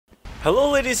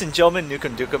Hello ladies and gentlemen,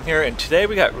 NukemDukem here, and today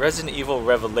we got Resident Evil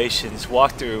Revelations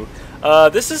walkthrough.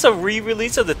 This is a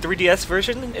re-release of the 3DS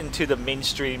version into the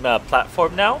mainstream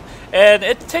platform now, and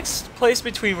it takes place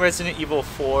between Resident Evil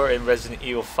 4 and Resident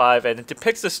Evil 5, and it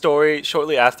depicts the story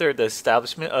shortly after the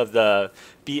establishment of the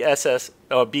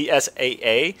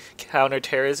BSAA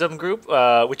counterterrorism group,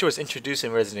 which was introduced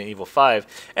in Resident Evil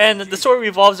 5. And the story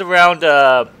revolves around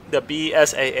the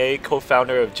BSAA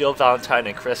co-founder of Jill Valentine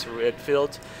and Chris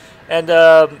Redfield. And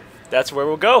that's where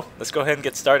we'll go. Let's go ahead and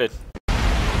get started.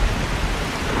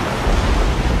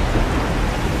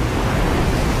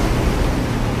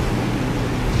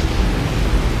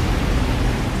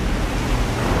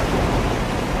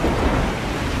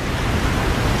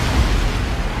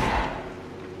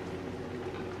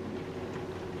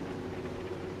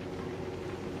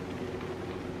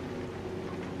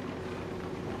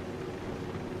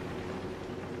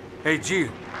 Hey, Jill.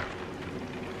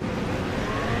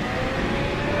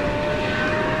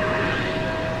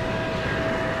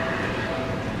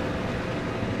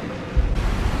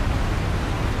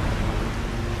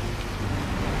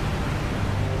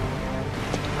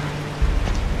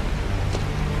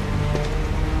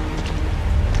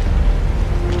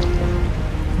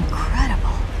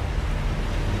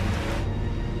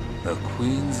 The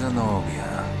Queen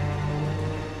Zenobia.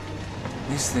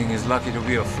 This thing is lucky to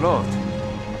be afloat.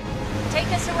 Take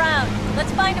us around.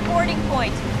 Let's find a boarding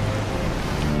point.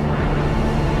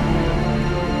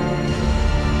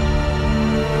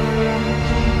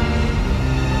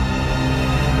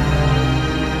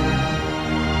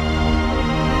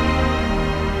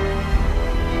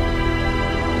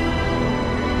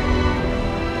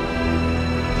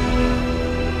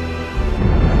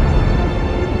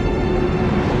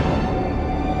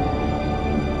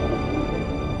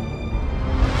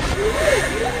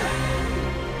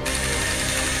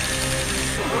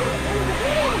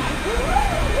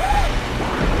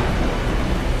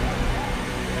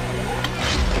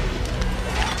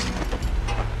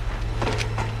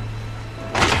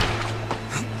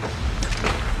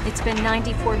 It's been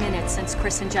 94 minutes since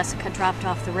Chris and Jessica dropped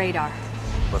off the radar.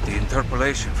 But the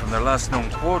interpolation from their last known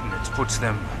coordinates puts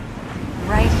them...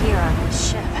 right here on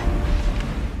this ship.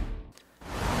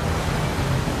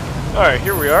 Alright,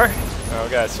 here we are. Oh, we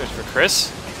gotta search for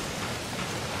Chris.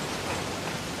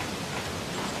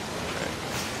 Okay.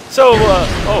 So,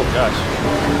 oh gosh.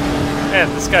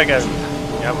 Man, this guy got...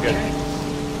 Yeah, I'm good.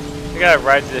 I gotta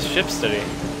ride to this ship study.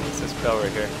 It's this bell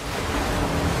right here.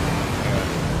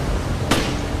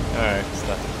 Alright, it's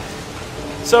nothing.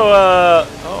 So,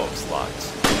 oh, it's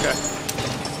locked. Okay.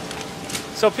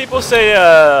 So people say,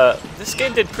 this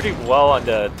game did pretty well on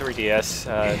the 3DS.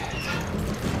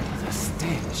 The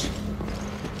stench.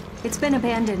 It's been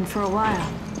abandoned for a while.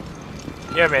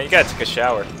 Yeah, man, you gotta take a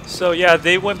shower. So yeah,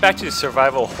 they went back to the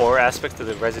survival horror aspect of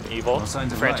the Resident Evil No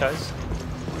signs of franchise.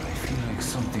 But I feel like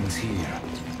something's here.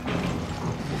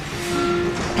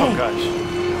 Oh gosh.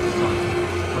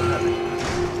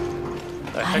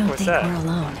 The heck was that? We're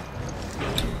alone.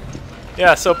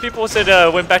 Yeah, so people said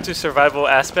went back to survival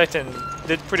aspect and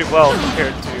did pretty well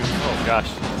compared to, oh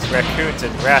gosh, it's raccoons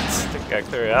and rats. I think I gotta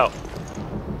clear it out.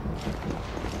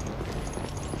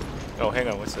 Oh, hang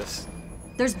on, what's this?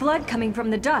 There's blood coming from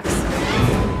the ducts.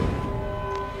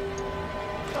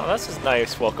 Oh, that's a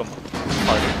nice welcome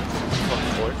party.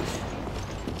 Welcome board.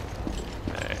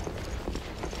 Alright.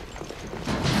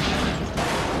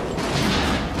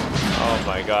 Oh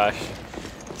my gosh.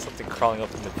 Something crawling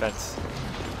up in the fence.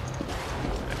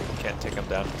 Can't take him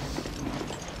down.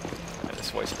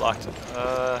 This way's blocked. Okay,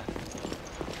 I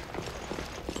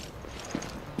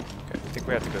think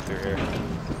we have to go through here.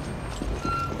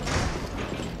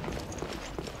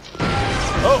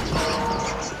 Oh!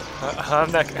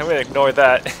 I'm gonna ignore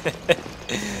that.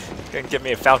 Gonna get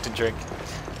me a fountain drink.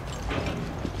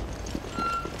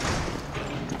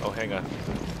 Oh, hang on.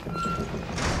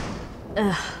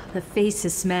 Ugh, the face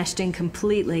is smashed in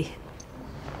completely.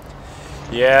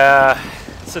 Yeah,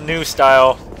 it's a new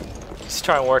style. Just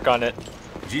try and work on it.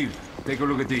 Jill, take a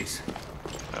look at this.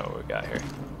 Oh, what we got here?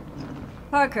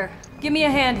 Parker, give me a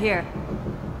hand here.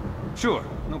 Sure,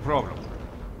 no problem.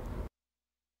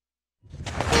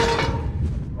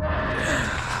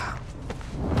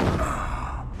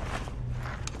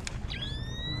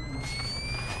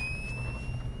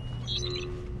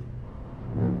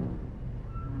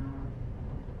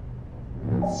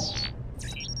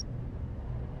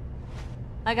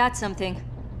 I got something.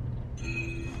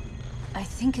 I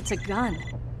think it's a gun.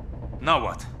 Now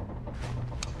what?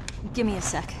 Give me a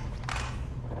sec.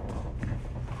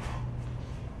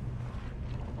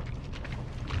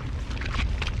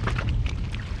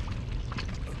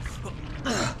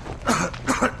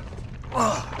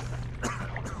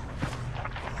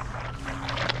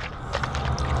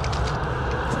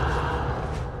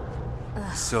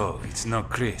 So, it's not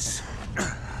Chris.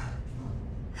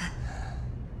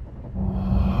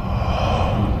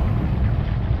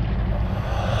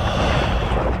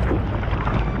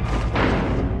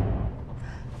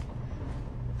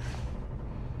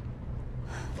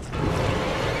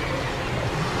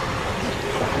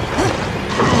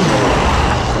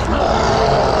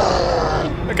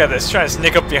 Look at this, trying to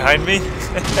sneak up behind me.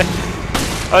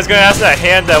 I was gonna ask that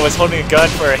hand that was holding a gun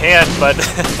for a hand, but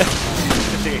I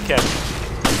think it can.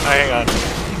 Alright, hang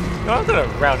on. No, I'm gonna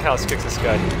roundhouse kick this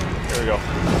guy. There we go.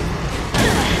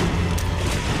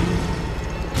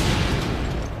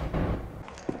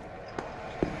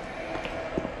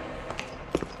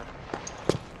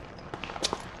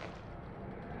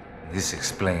 This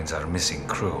explains our missing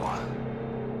crew.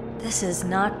 This is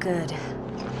not good.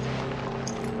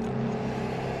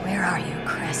 Where are you,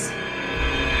 Chris?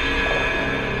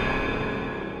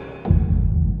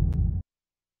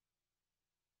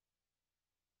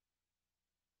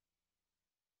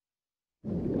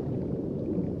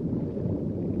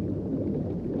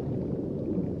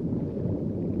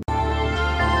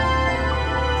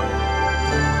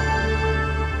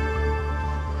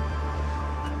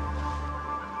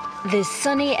 This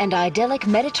sunny and idyllic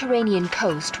Mediterranean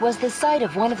coast was the site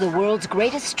of one of the world's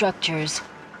greatest structures.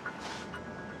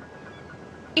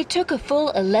 It took a full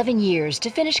 11 years to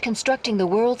finish constructing the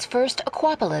world's first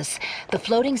aquapolis, the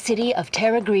floating city of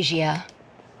Terra Grigia.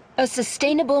 A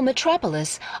sustainable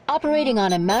metropolis operating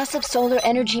on a massive solar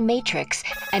energy matrix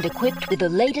and equipped with the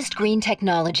latest green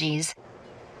technologies.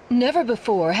 Never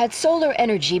before had solar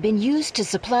energy been used to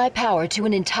supply power to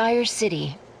an entire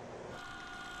city.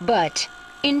 But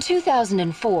in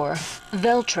 2004,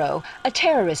 Veltro, a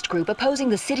terrorist group opposing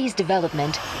the city's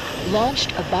development,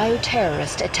 launched a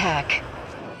bioterrorist attack.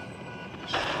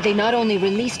 They not only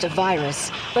released a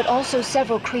virus, but also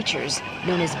several creatures,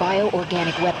 known as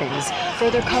bioorganic weapons,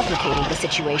 further complicating the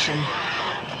situation.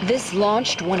 This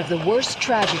launched one of the worst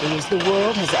tragedies the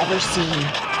world has ever seen.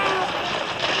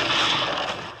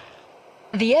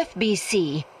 The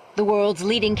FBC, the world's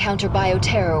leading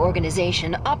counter-bioterror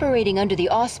organization operating under the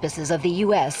auspices of the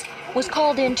US, was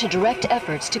called in to direct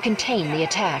efforts to contain the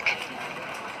attack.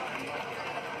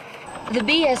 The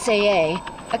BSAA,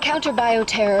 a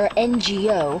counter-bioterror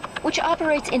NGO, which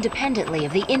operates independently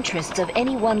of the interests of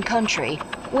any one country,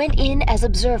 went in as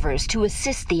observers to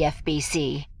assist the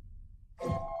FBC.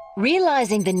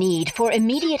 Realizing the need for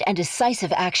immediate and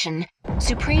decisive action,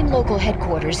 Supreme Local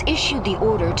Headquarters issued the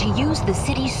order to use the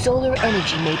city's solar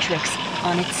energy matrix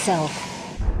on itself.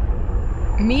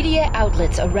 Media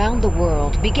outlets around the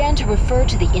world began to refer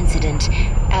to the incident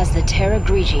as the Terra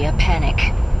Grigia Panic.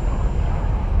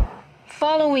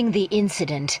 Following the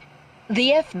incident,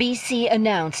 the FBC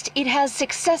announced it has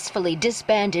successfully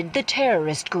disbanded the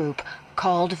terrorist group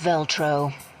called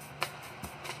Veltro.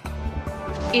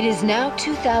 It is now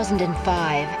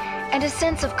 2005, and a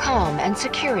sense of calm and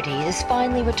security is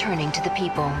finally returning to the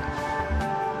people.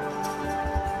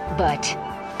 But,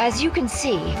 as you can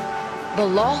see, the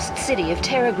lost city of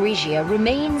Terra Grigia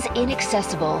remains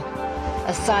inaccessible,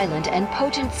 a silent and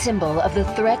potent symbol of the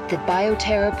threat that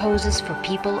bioterror poses for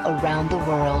people around the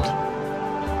world.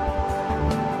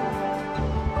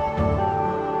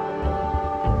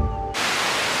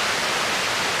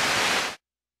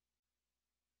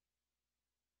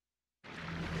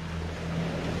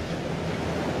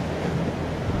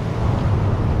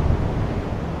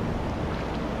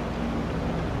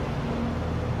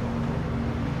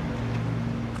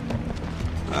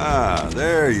 Ah,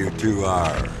 there you two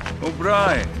are.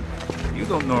 O'Brien, you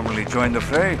don't normally join the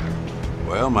fray.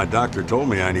 Well, my doctor told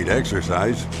me I need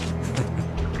exercise.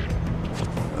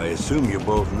 I assume you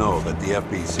both know that the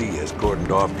FBC has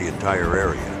cordoned off the entire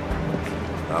area.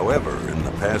 However, in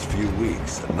the past few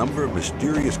weeks, a number of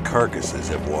mysterious carcasses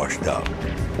have washed up.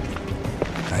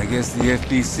 I guess the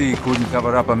FBC couldn't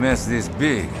cover up a mess this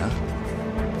big, huh?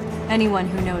 Anyone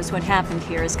who knows what happened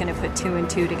here is going to put two and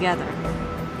two together.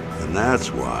 And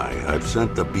that's why I've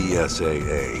sent the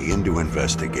BSAA in to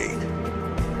investigate.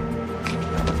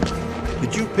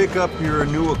 Did you pick up your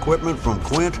new equipment from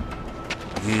Quint?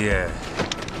 The,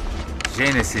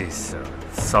 Genesis or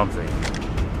something.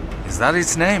 Is that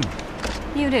its name?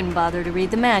 You didn't bother to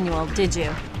read the manual, did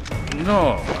you?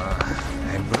 No,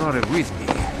 I brought it with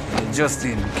me, just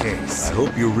in case. I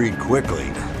hope you read quickly,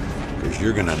 because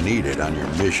you're gonna need it on your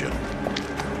mission.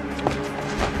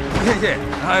 Yeah,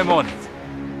 I'm on it.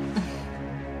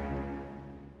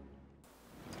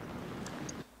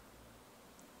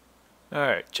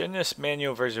 Alright, Genesis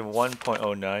Manual version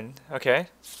 1.09. Okay.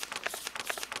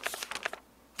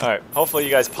 Alright, hopefully you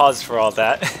guys paused for all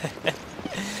that.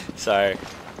 Sorry.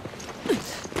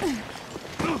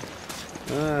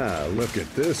 Ah, look at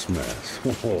this mess.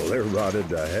 Oh, they're rotted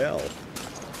to hell.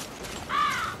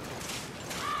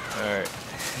 Alright.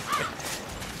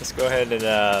 Let's go ahead and,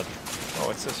 oh,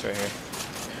 what's this right here?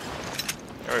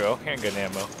 There we go, handgun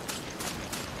ammo.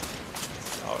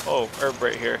 Oh, herb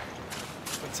right here.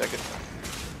 1 second.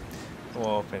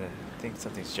 We'll open it. I think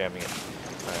something's jamming it.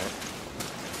 Alright.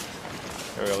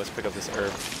 There we go, let's pick up this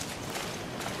herb.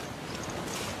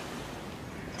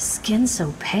 Skin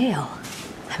so pale.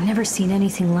 I've never seen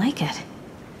anything like it.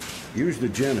 Use the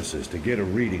Genesis to get a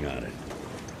reading on it.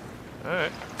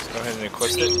 Alright, let's go ahead and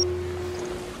equip it.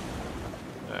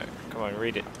 Alright, come on,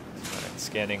 read it. Alright,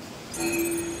 scanning.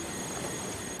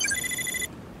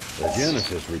 The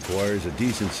Genesis requires a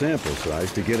decent sample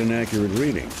size to get an accurate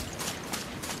reading.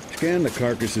 Scan the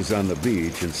carcasses on the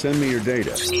beach and send me your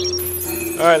data.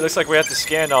 Alright, looks like we have to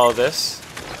scan all of this.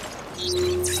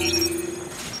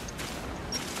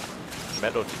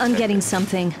 Metal detector. I'm getting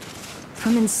something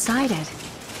from inside it.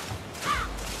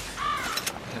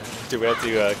 Do we have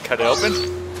to cut it open?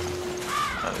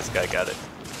 Oh, this guy got it.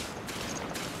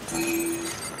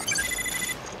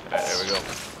 Alright, there we go.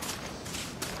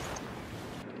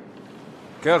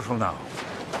 Careful now.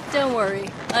 Don't worry,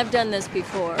 I've done this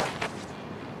before.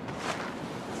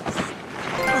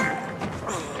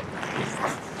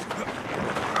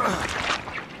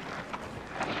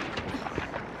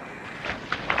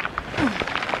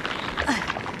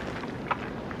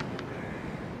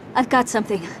 I've got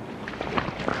something.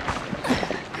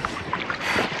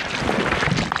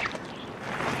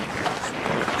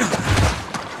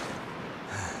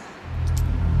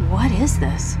 What is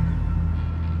this?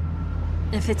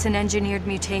 If it's an engineered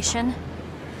mutation,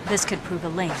 this could prove a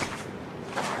link.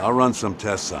 I'll run some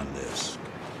tests on this.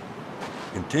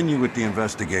 Continue with the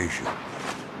investigation.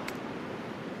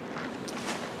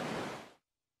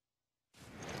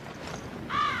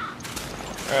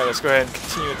 Alright, let's go ahead and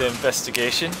continue with the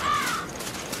investigation.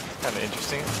 Kind of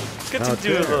interesting. Good to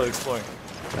do a little exploring.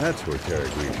 That's where Terra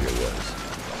Grigia was.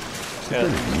 Yeah.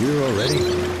 It's been a year already.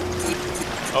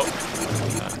 Oh,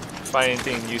 find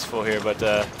anything useful here, but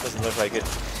doesn't look like it.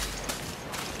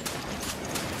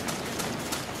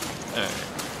 Alright.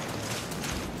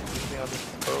 Anything on this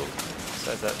boat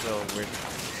besides that little weird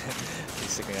thing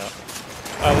sticking out?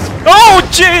 Oh,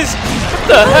 jeez! What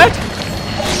the heck?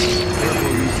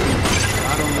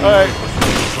 Alright,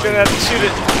 gonna have to shoot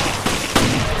it.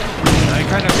 I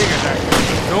kind of figured that.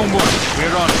 Don't worry,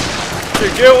 we're on it.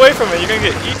 Dude, get away from it, you're gonna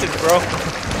get eaten, bro.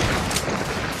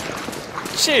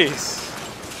 Jeez.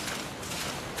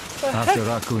 After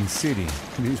Raccoon City,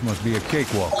 this must be a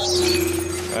cakewalk. I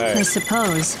Alright.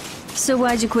 suppose. So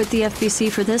why'd you quit the FBC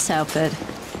for this outfit?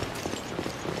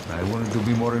 I wanted to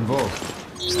be more involved.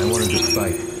 I wanted to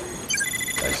fight.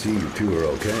 I see you two are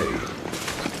okay.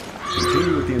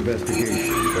 Continue with the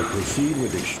investigation, but proceed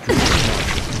with extreme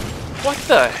caution. What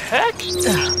the heck?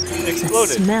 The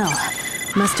Exploded. smell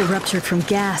must have ruptured from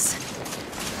gas.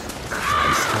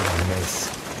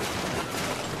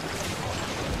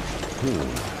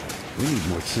 We need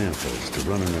more samples to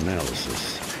run an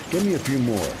analysis. Give me a few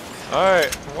more.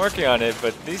 Alright, I'm working on it,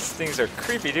 but these things are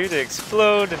creepy, dude. They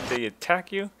explode and they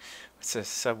attack you. What's this?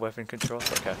 Sub-weapon control?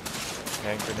 Okay.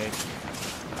 Hand grenade.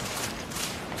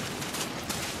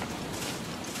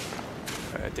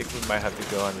 Alright, I think we might have to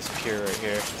go on this pier right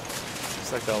here.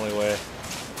 It's like the only way.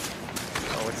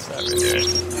 Oh, what's that right there?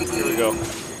 Here we go.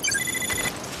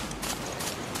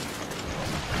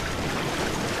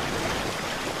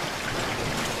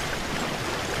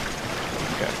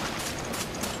 Okay.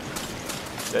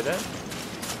 Dead end?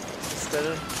 Is this dead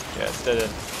end? Yeah, it's dead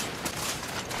end.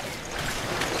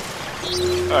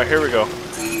 Alright, here we go.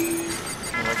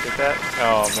 Look at that.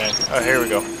 Oh man. Oh, here we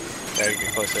go. Gotta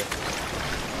get closer.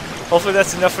 Hopefully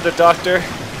that's enough for the doctor.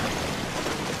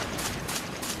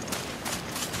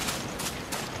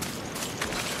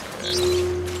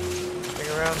 Thing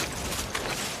around.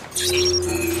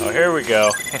 Oh, here we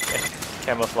go.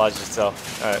 Camouflage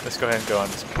itself. Alright, let's go ahead and go on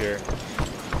this pier.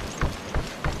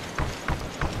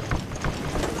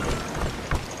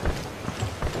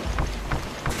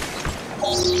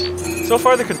 So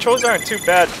far the controls aren't too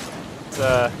bad. It's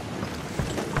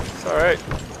alright.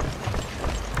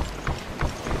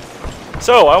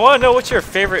 So, I want to know what your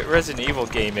favorite Resident Evil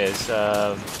game is.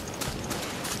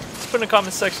 Just put in the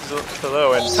comment section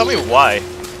below and tell me why.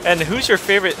 And who's your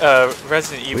favorite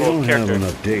Resident We Evil don't character? have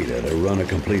enough data to run a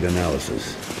complete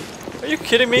analysis. Are you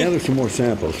kidding me? Gather some more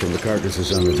samples from the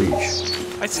carcasses on the beach.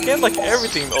 I scanned like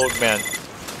everything, old man.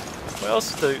 What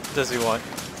else does he want?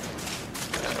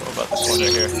 What about this one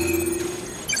right here?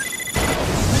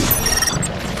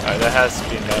 Alright, that has to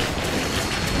be enough.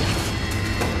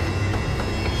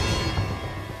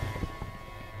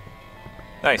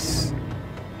 Nice.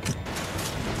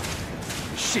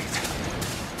 Shit.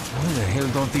 Why the hell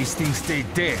don't these things stay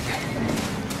dead?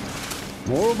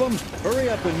 More of them? Hurry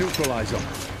up and neutralize them.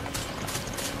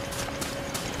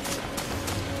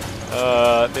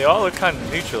 They all look kind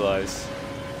of neutralized.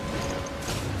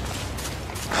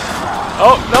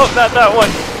 Oh, no, not that one.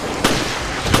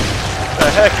 What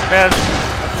the heck, man?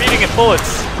 I'm feeding it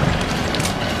bullets.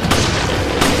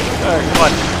 Alright, come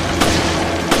on.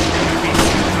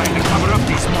 Trying to cover up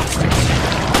these monsters.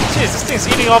 Jeez, this thing's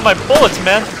eating all my bullets,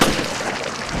 man.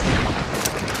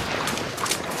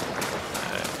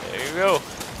 There you go.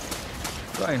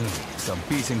 Finally, some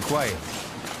peace and quiet.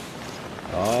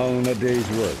 All in a day's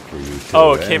work for you two.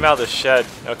 Oh, it came out of the shed.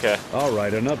 Okay. All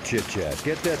right, enough chit-chat.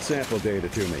 Get that sample data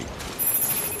to me.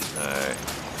 Alright.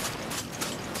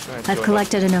 I've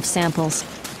collected enough samples.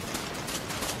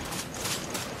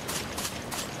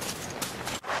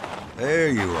 There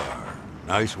you are.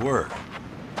 Nice work.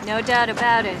 No doubt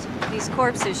about it. These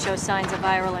corpses show signs of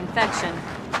viral infection.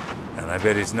 And I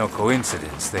bet it's no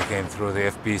coincidence they came through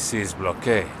the FBC's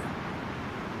blockade.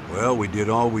 Well, we did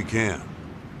all we can.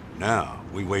 Now,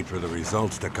 we wait for the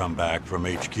results to come back from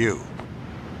HQ.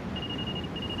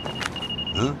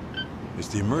 Huh? It's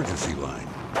the emergency line.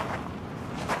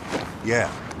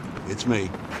 Yeah, it's me.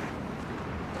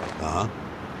 Uh-huh.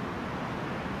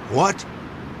 What?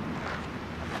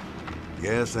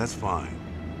 Yes, that's fine.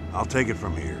 I'll take it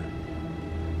from here.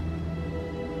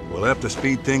 We'll have to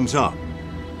speed things up.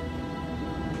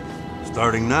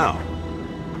 Starting now.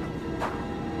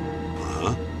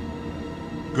 Uh-huh.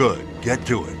 Good. Get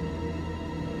to it.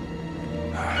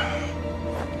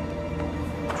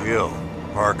 Jill,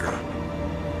 Parker,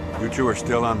 you two are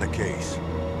still on the case.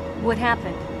 What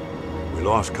happened? We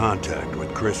lost contact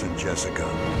with Chris and Jessica.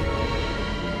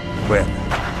 When?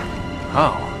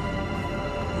 How?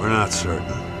 We're not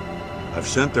certain. I've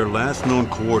sent their last known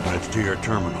coordinates to your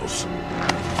terminals.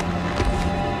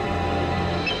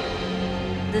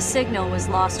 The signal was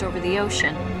lost over the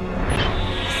ocean.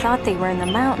 I thought they were in the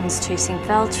mountains chasing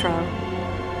Veltro.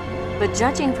 But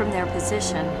judging from their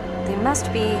position, they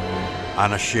must be...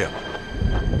 On a ship.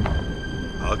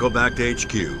 I'll go back to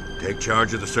HQ, take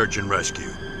charge of the search and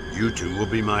rescue. You two will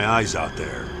be my eyes out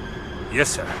there. Yes,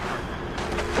 sir.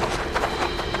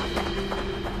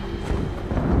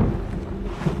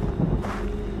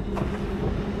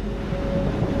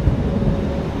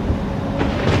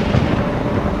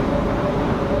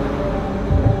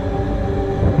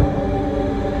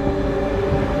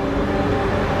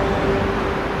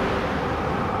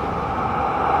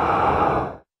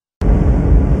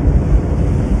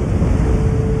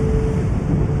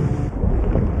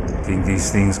 Think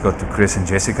these things got to Chris and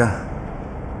Jessica?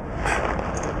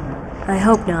 I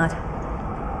hope not.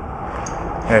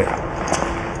 Hey,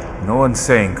 no one's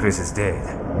saying Chris is dead.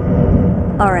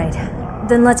 All right,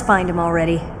 then let's find him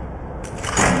already.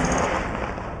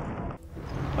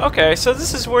 Okay, so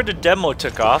this is where the demo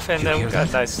took off, and then we got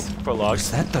a nice prologue.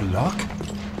 Is that the lock?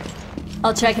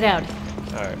 I'll check it out.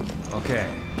 Alright. Okay,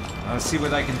 I'll see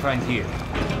what I can find here.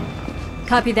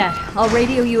 Copy that. I'll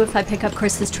radio you if I pick up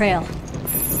Chris's trail.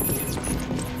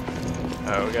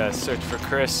 Alright, we gotta search for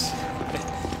Chris.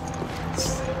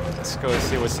 Let's go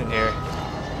see what's in here.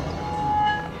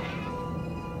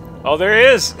 Oh, there he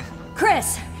is!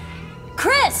 Chris!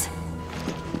 Chris!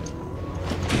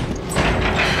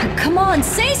 Come on,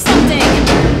 say something!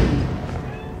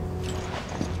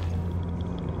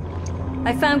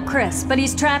 I found Chris, but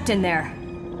he's trapped in there.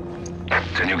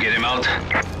 Can you get him out?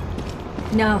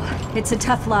 No, it's a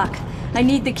tough lock. I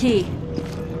need the key.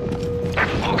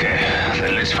 Okay,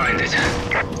 then let's find it.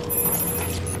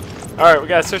 Alright, we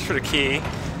gotta search for the key.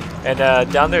 And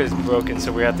down there is broken,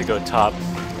 so we have to go top.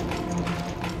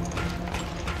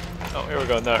 Oh, here we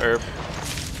go, another herb.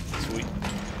 Sweet.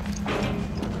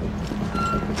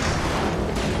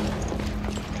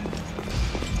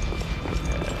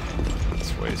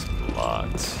 This way's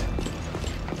blocked.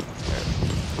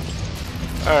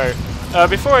 Alright,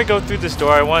 before I go through this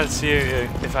door, I want to see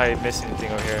if I missed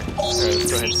anything over here. Alright,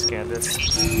 let's go ahead and scan this.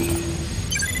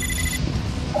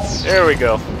 There we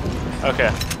go.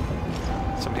 Okay.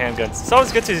 Some handguns. It's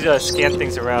always good to scan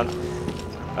things around.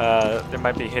 There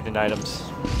might be hidden items.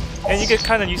 And you get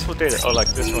kind of useful data. Oh, like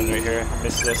this one right here.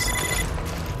 Missed this.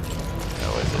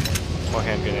 Oh, what is it? More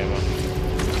handgun ammo.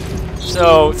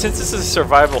 So, since this is a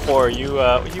survival horror, you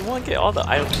want to get all the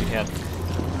items you can.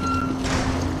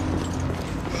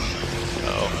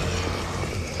 Oh,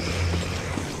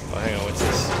 hang on, what's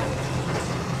this?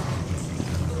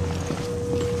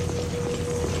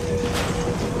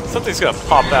 Something's gonna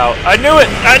pop out. I knew it!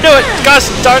 I knew it! Gosh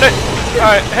darn it!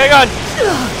 Alright, hang on!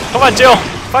 Come on, Jill!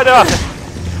 Fight it off!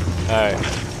 Alright.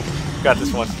 Got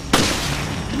this one.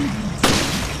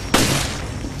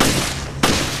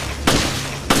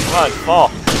 Come on, fall.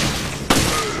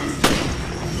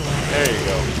 There you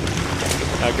go.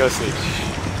 Now go sleep.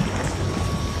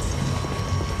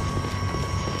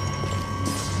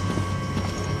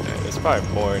 Alright, there's probably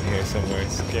more in here somewhere.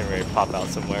 It's getting ready to pop out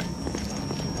somewhere.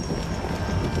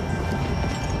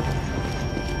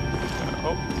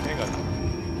 Oh, hang on.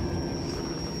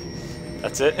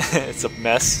 That's it. It's a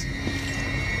mess.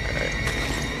 Alright.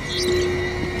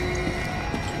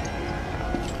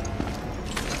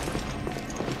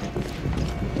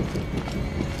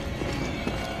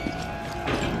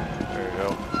 There we go.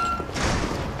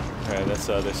 Alright, that's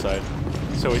the other side.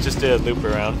 So we just did a loop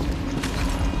around.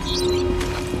 You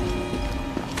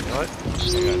know what?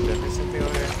 Hang on, did I miss something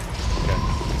over here? Okay.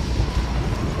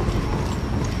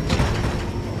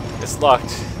 It's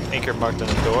locked. Anchor marked on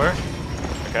the door.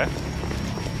 Okay.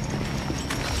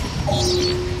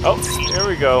 Oh, here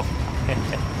we go.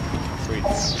 Sweet.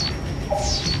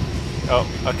 Oh,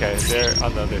 okay, they're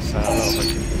on the other side. I don't know if I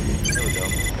can... There we go.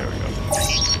 There we go.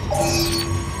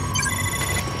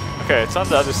 Okay, it's on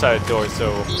the other side of the door,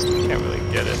 so can't really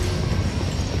get it.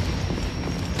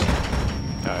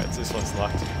 Alright, this one's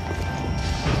locked.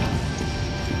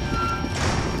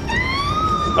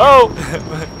 Oh!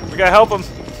 We gotta help him!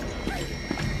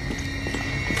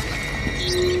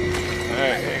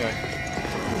 Alright, hang on.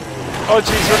 Oh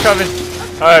jeez, we're coming!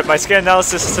 Alright, my scan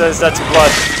analysis says that's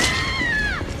blood.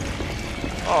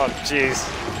 Oh jeez.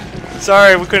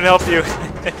 Sorry, we couldn't help you.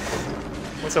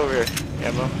 What's over here?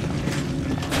 Ammo?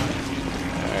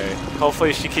 Alright,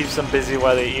 hopefully she keeps them busy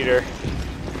while they eat her.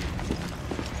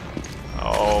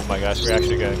 Oh my gosh, we're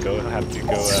actually gonna have to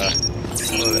go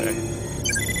over there.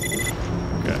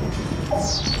 Okay.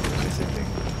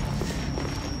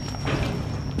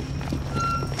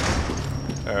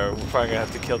 We're probably gonna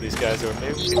have to kill these guys, or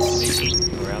maybe we can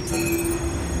sneak around them.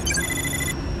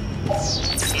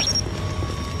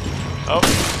 Oh,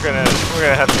 we're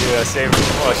gonna have to save her.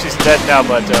 Well, she's dead now,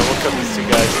 but we'll kill these two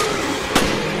guys.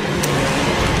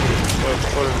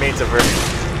 What remains of her?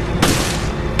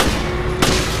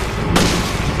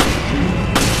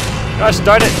 Gosh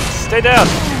darn it! Stay down.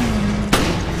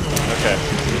 Okay.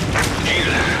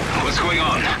 Jill, what's going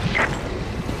on?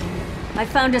 I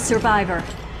found a survivor.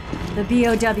 The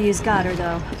BOW's got her,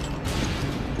 though.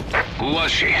 Who was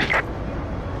she?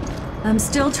 I'm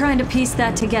still trying to piece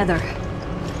that together.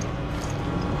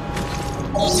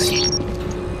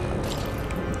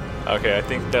 Okay, I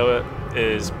think that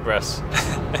is breasts.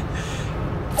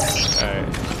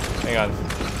 Alright, hang on.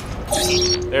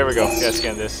 There we go. Gotta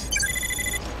scan this.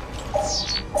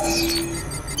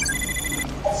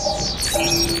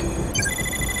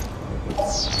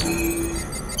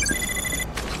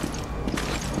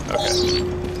 Okay.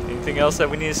 Anything else that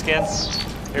we need to scan?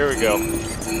 Here we go.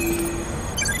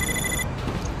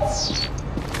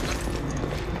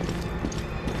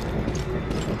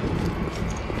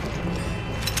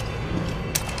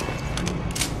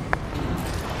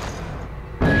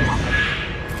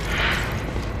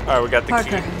 Alright, we got the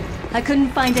Parker, key. I couldn't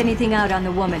find anything out on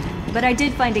the woman, but I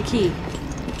did find a key.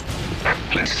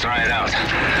 Let's try it out.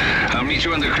 I'll meet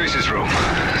you in the Chris's room.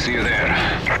 See you there.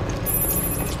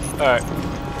 Alright.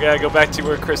 We gotta go back to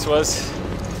where Chris was.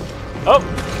 Oh!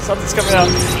 Something's coming out.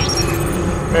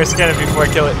 Better scan it before I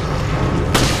kill it.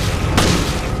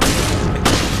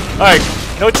 Alright.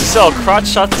 Note to self, crotch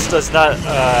shots does not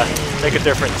make a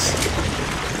difference.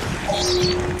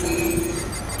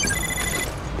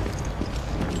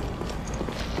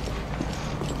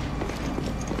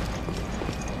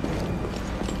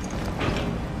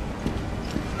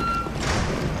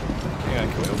 Hang on,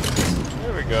 can we open this?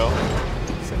 There we go.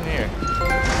 What's in here?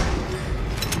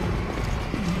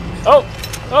 Oh!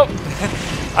 Oh!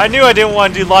 I knew I didn't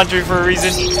want to do laundry for a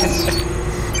reason.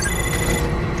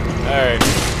 Alright.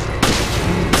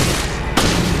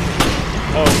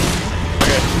 Oh.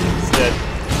 Okay. It's dead.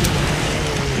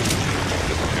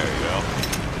 There we go.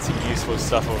 Get some useful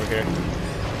stuff over here.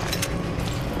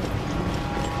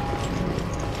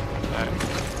 Alright.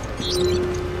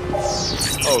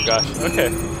 Oh gosh. Okay.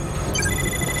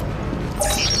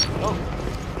 Oh.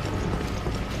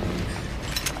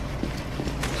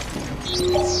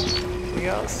 Anything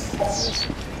else?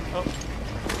 Oh.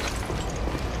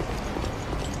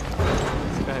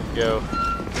 Let's go ahead and go.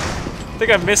 I think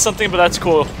I missed something, but that's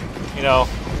cool. You know,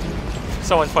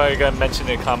 someone's probably gonna mention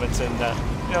in the comments, and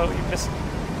you know, you missed.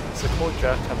 It's a cold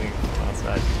draft coming from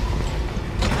outside.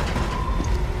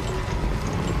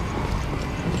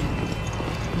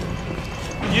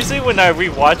 Usually, when I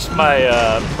rewatch my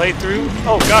playthrough,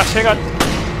 oh gosh, hang on,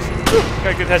 whew,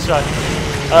 got a good headshot.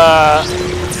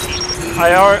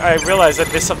 I realized I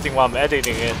missed something while I'm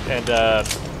editing it, and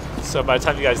so by the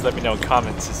time you guys let me know in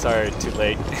comments, it's already too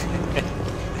late.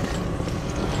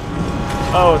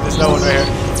 Oh, there's no one right here.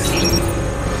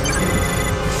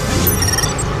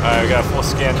 Alright, we got a full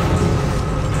scan.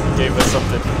 Gave us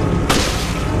something.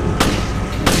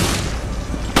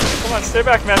 Come on, stay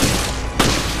back, man.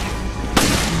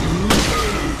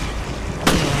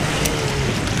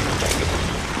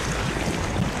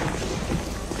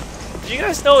 Do you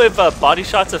guys know if body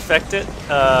shots affect it?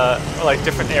 Or like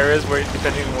different areas where,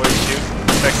 depending on where you shoot,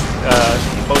 affects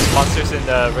most monsters in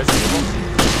Resident Evil?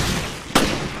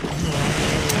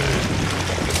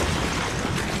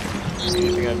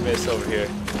 Anything I missed over here?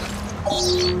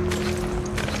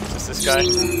 Is this guy?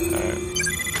 Alright.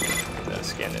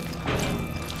 Scan it.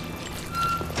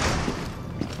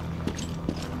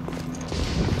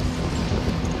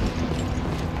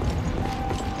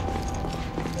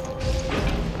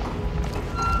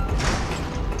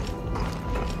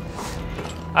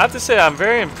 I have to say, I'm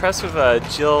very impressed with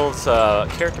Jill's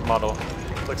character model.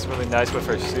 Looks really nice with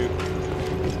her suit.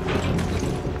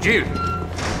 Jill!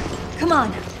 Come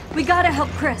on, we gotta help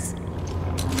Chris.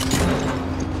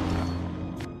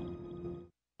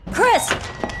 Chris!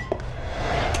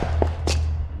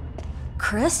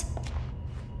 Chris?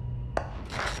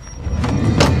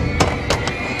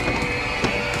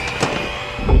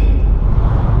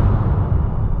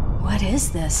 What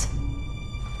is this?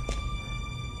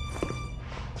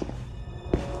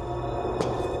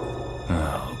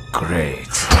 Oh, great.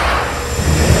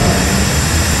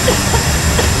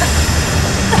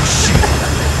 Shit!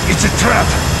 It's a trap!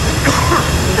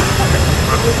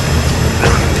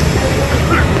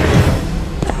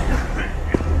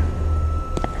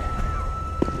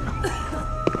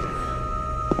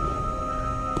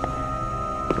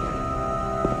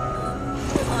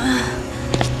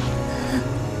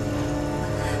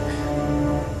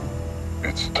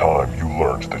 It's time you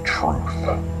learned the truth,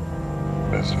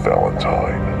 Miss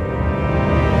Valentine.